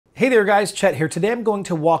Hey there guys, Chet here. Today I'm going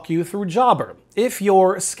to walk you through Jobber. If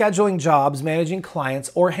you're scheduling jobs, managing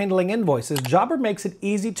clients, or handling invoices, Jobber makes it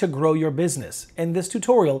easy to grow your business. In this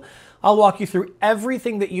tutorial, I'll walk you through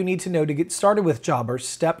everything that you need to know to get started with Jobber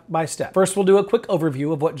step by step. First, we'll do a quick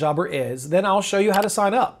overview of what Jobber is, then I'll show you how to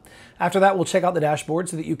sign up. After that, we'll check out the dashboard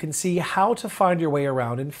so that you can see how to find your way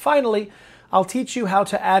around. And finally, I'll teach you how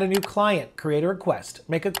to add a new client, create a request,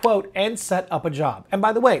 make a quote, and set up a job. And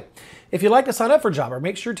by the way, if you'd like to sign up for Jobber,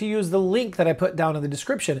 make sure to use the link that I put down in the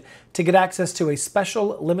description to get access to a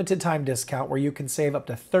special limited time discount where you can save up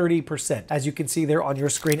to 30%. As you can see there on your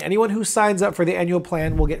screen, anyone who signs up for the annual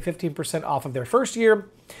plan will get 15% off of their first year,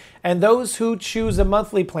 and those who choose a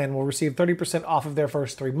monthly plan will receive 30% off of their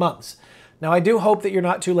first 3 months. Now, I do hope that you're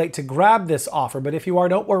not too late to grab this offer, but if you are,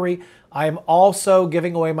 don't worry. I am also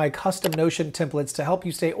giving away my custom Notion templates to help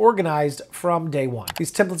you stay organized from day one.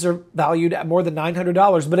 These templates are valued at more than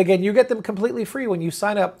 $900, but again, you get them completely free when you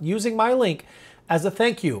sign up using my link as a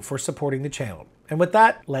thank you for supporting the channel. And with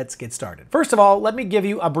that, let's get started. First of all, let me give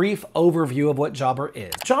you a brief overview of what Jobber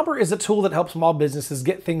is. Jobber is a tool that helps small businesses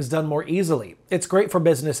get things done more easily. It's great for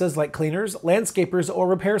businesses like cleaners, landscapers, or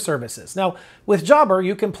repair services. Now, with Jobber,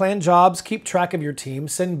 you can plan jobs, keep track of your team,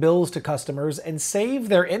 send bills to customers, and save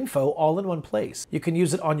their info all in one place. You can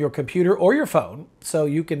use it on your computer or your phone, so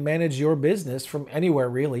you can manage your business from anywhere,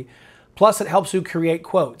 really. Plus, it helps you create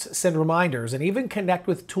quotes, send reminders, and even connect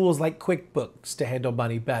with tools like QuickBooks to handle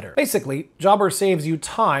money better. Basically, Jobber saves you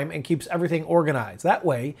time and keeps everything organized. That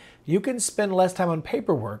way, you can spend less time on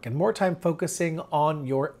paperwork and more time focusing on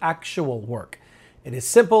your actual work. It is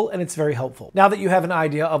simple and it's very helpful. Now that you have an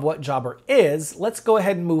idea of what Jobber is, let's go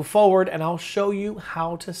ahead and move forward and I'll show you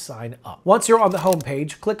how to sign up. Once you're on the home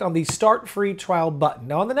page, click on the Start Free Trial button.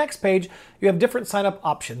 Now on the next page, you have different sign up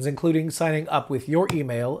options, including signing up with your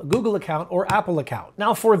email, Google account, or Apple account.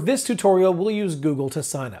 Now for this tutorial, we'll use Google to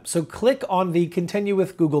sign up. So click on the Continue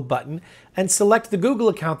with Google button and select the Google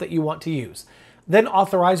account that you want to use. Then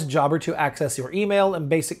authorize Jobber to access your email and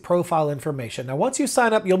basic profile information. Now once you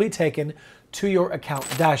sign up, you'll be taken to your account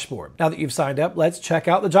dashboard. Now that you've signed up, let's check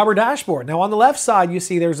out the Jobber dashboard. Now on the left side, you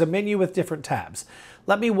see there's a menu with different tabs.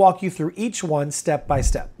 Let me walk you through each one step by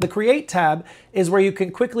step. The Create tab is where you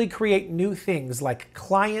can quickly create new things like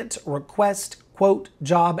client, request, quote,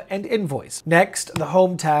 job, and invoice. Next, the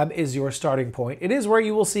Home tab is your starting point. It is where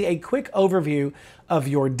you will see a quick overview of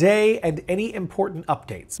your day and any important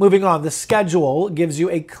updates. Moving on, the Schedule gives you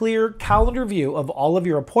a clear calendar view of all of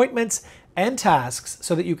your appointments and tasks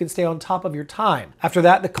so that you can stay on top of your time. After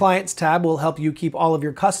that, the Clients tab will help you keep all of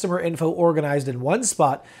your customer info organized in one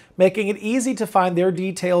spot, making it easy to find their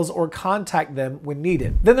details or contact them when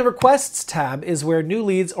needed. Then the Requests tab is where new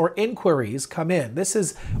leads or inquiries come in. This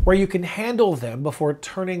is where you can handle them before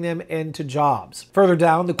turning them into jobs. Further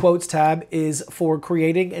down, the Quotes tab is for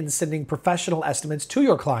creating and sending professional estimates to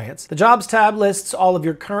your clients. The Jobs tab lists all of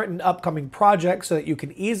your current and upcoming projects so that you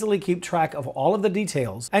can easily keep track of all of the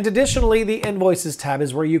details. And additionally, the Invoices tab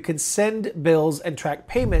is where you can send bills and track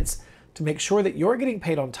payments to make sure that you're getting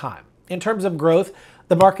paid on time. In terms of growth,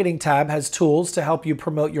 the Marketing tab has tools to help you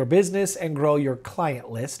promote your business and grow your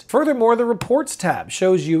client list. Furthermore, the Reports tab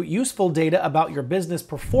shows you useful data about your business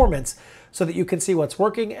performance so that you can see what's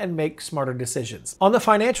working and make smarter decisions. On the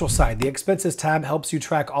financial side, the Expenses tab helps you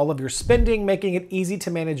track all of your spending, making it easy to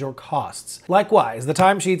manage your costs. Likewise, the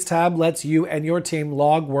Timesheets tab lets you and your team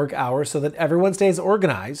log work hours so that everyone stays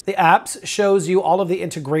organized. The Apps shows you all of the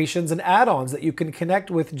integrations and add-ons that you can connect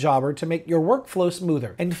with Jobber to make your workflow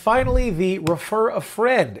smoother. And finally, the Refer a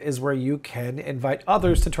Friend is where you can invite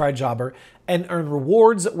others to try Jobber and earn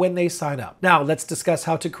rewards when they sign up. Now, let's discuss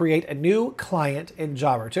how to create a new client in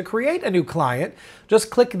Jobber. To create a new client, just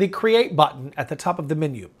click the Create button at the top of the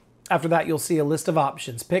menu. After that, you'll see a list of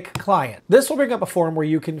options. Pick Client. This will bring up a form where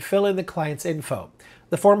you can fill in the client's info.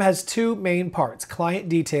 The form has two main parts, Client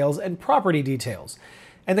Details and Property Details.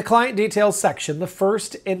 In the Client Details section, the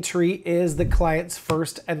first entry is the client's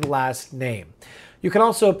first and last name. You can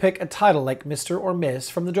also pick a title like Mr. or Miss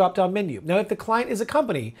from the drop-down menu. Now, if the client is a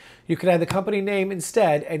company, you can add the company name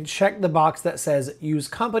instead and check the box that says Use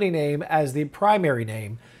Company Name as the primary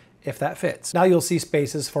name if that fits. Now you'll see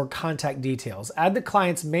spaces for contact details. Add the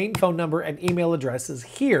client's main phone number and email addresses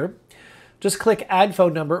here. Just click Add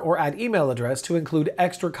Phone Number or Add Email Address to include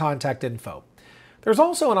extra contact info. There's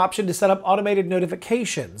also an option to set up automated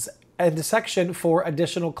notifications and a section for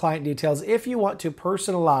additional client details if you want to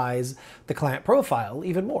personalize the client profile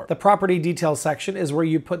even more. The property details section is where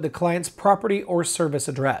you put the client's property or service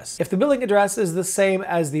address. If the billing address is the same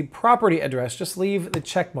as the property address, just leave the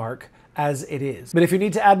check mark as it is. But if you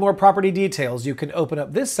need to add more property details, you can open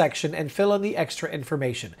up this section and fill in the extra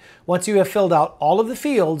information. Once you have filled out all of the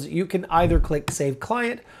fields, you can either click Save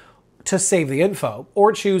Client to save the info,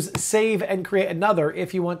 or choose Save and create another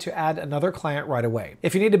if you want to add another client right away.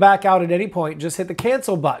 If you need to back out at any point, just hit the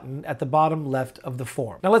Cancel button at the bottom left of the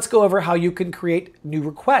form. Now let's go over how you can create new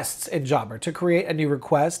requests in Jobber. To create a new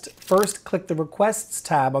request, first click the Requests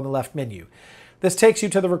tab on the left menu. This takes you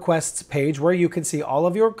to the Requests page where you can see all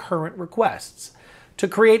of your current requests. To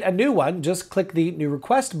create a new one, just click the New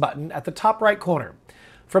Request button at the top right corner.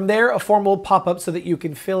 From there, a form will pop up so that you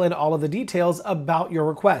can fill in all of the details about your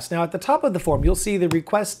request. Now, at the top of the form, you'll see the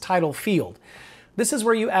Request Title field. This is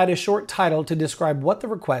where you add a short title to describe what the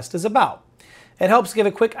request is about. It helps give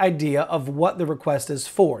a quick idea of what the request is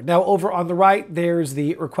for. Now, over on the right, there's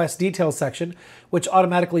the Request Details section, which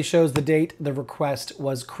automatically shows the date the request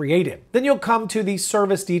was created. Then you'll come to the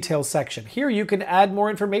Service Details section. Here, you can add more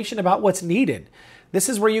information about what's needed. This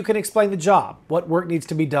is where you can explain the job, what work needs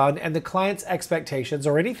to be done, and the client's expectations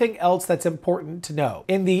or anything else that's important to know.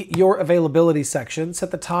 In the Your Availability section, set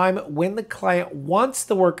the time when the client wants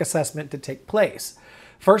the work assessment to take place.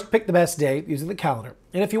 First, pick the best date using the calendar.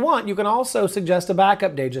 And if you want, you can also suggest a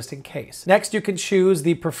backup day just in case. Next, you can choose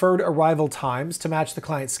the preferred arrival times to match the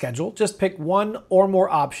client's schedule. Just pick one or more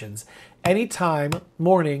options, anytime,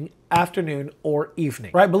 morning, afternoon, or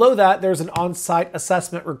evening. Right below that, there's an on-site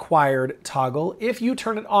assessment required toggle. If you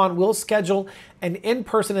turn it on, we'll schedule an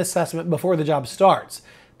in-person assessment before the job starts.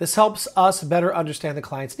 This helps us better understand the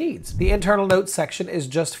client's needs. The internal notes section is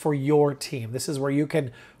just for your team. This is where you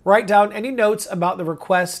can write down any notes about the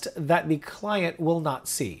request that the client will not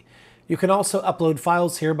see. You can also upload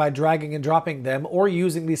files here by dragging and dropping them or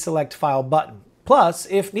using the Select File button. Plus,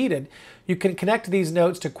 if needed, you can connect these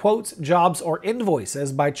notes to quotes, jobs, or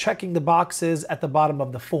invoices by checking the boxes at the bottom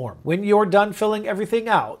of the form. When you're done filling everything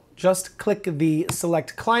out, just click the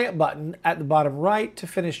Select Client button at the bottom right to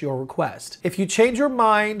finish your request. If you change your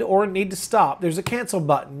mind or need to stop, there's a Cancel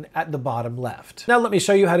button at the bottom left. Now let me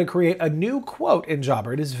show you how to create a new quote in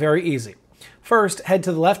Jobber. It is very easy. First, head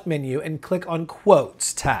to the left menu and click on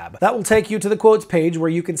Quotes tab. That will take you to the Quotes page where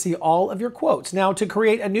you can see all of your quotes. Now, to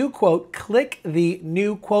create a new quote, click the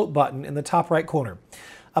New Quote button in the top right corner.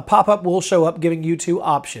 A pop-up will show up giving you two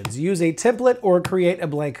options. Use a template or create a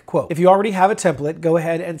blank quote. If you already have a template, go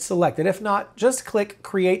ahead and select it. If not, just click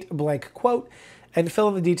Create Blank Quote and fill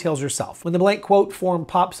in the details yourself. When the blank quote form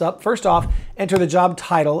pops up, first off, enter the job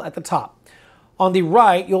title at the top. On the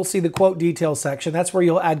right, you'll see the quote details section. That's where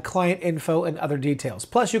you'll add client info and other details.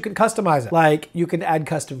 Plus, you can customize it. Like, you can add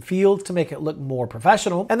custom fields to make it look more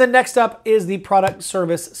professional. And then next up is the product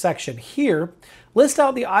service section. Here, list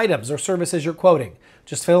out the items or services you're quoting.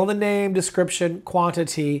 Just fill in the name, description,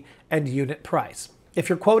 quantity, and unit price. If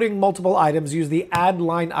you're quoting multiple items, use the Add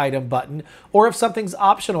Line Item button, or if something's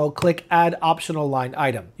optional, click Add Optional Line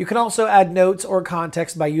Item. You can also add notes or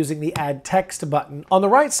context by using the Add Text button. On the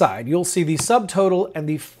right side, you'll see the subtotal and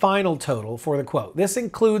the final total for the quote. This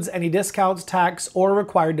includes any discounts, tax, or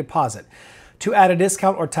required deposit. To add a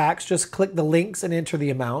discount or tax, just click the links and enter the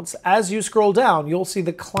amounts. As you scroll down, you'll see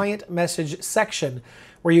the Client Message section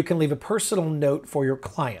where you can leave a personal note for your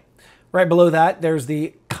client. Right below that, there's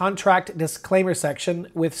the Contract Disclaimer section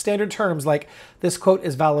with standard terms like this quote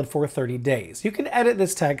is valid for 30 days. You can edit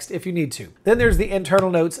this text if you need to. Then there's the Internal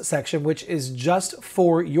Notes section, which is just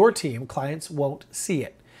for your team. Clients won't see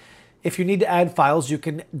it. If you need to add files, you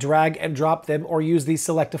can drag and drop them or use the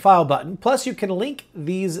Select a File button. Plus, you can link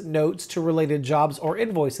these notes to related jobs or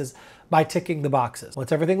invoices by ticking the boxes.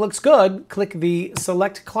 Once everything looks good, click the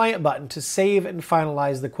Select Client button to save and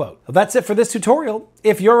finalize the quote. Well, that's it for this tutorial.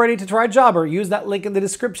 If you're ready to try Jobber, use that link in the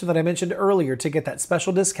description that I mentioned earlier to get that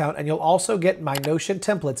special discount, and you'll also get my Notion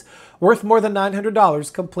templates worth more than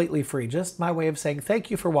 $900 completely free. Just my way of saying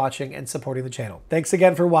thank you for watching and supporting the channel. Thanks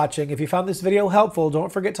again for watching. If you found this video helpful,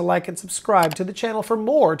 don't forget to like and subscribe to the channel for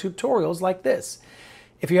more tutorials like this.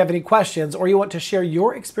 If you have any questions or you want to share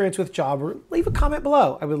your experience with Jobber, leave a comment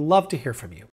below. I would love to hear from you.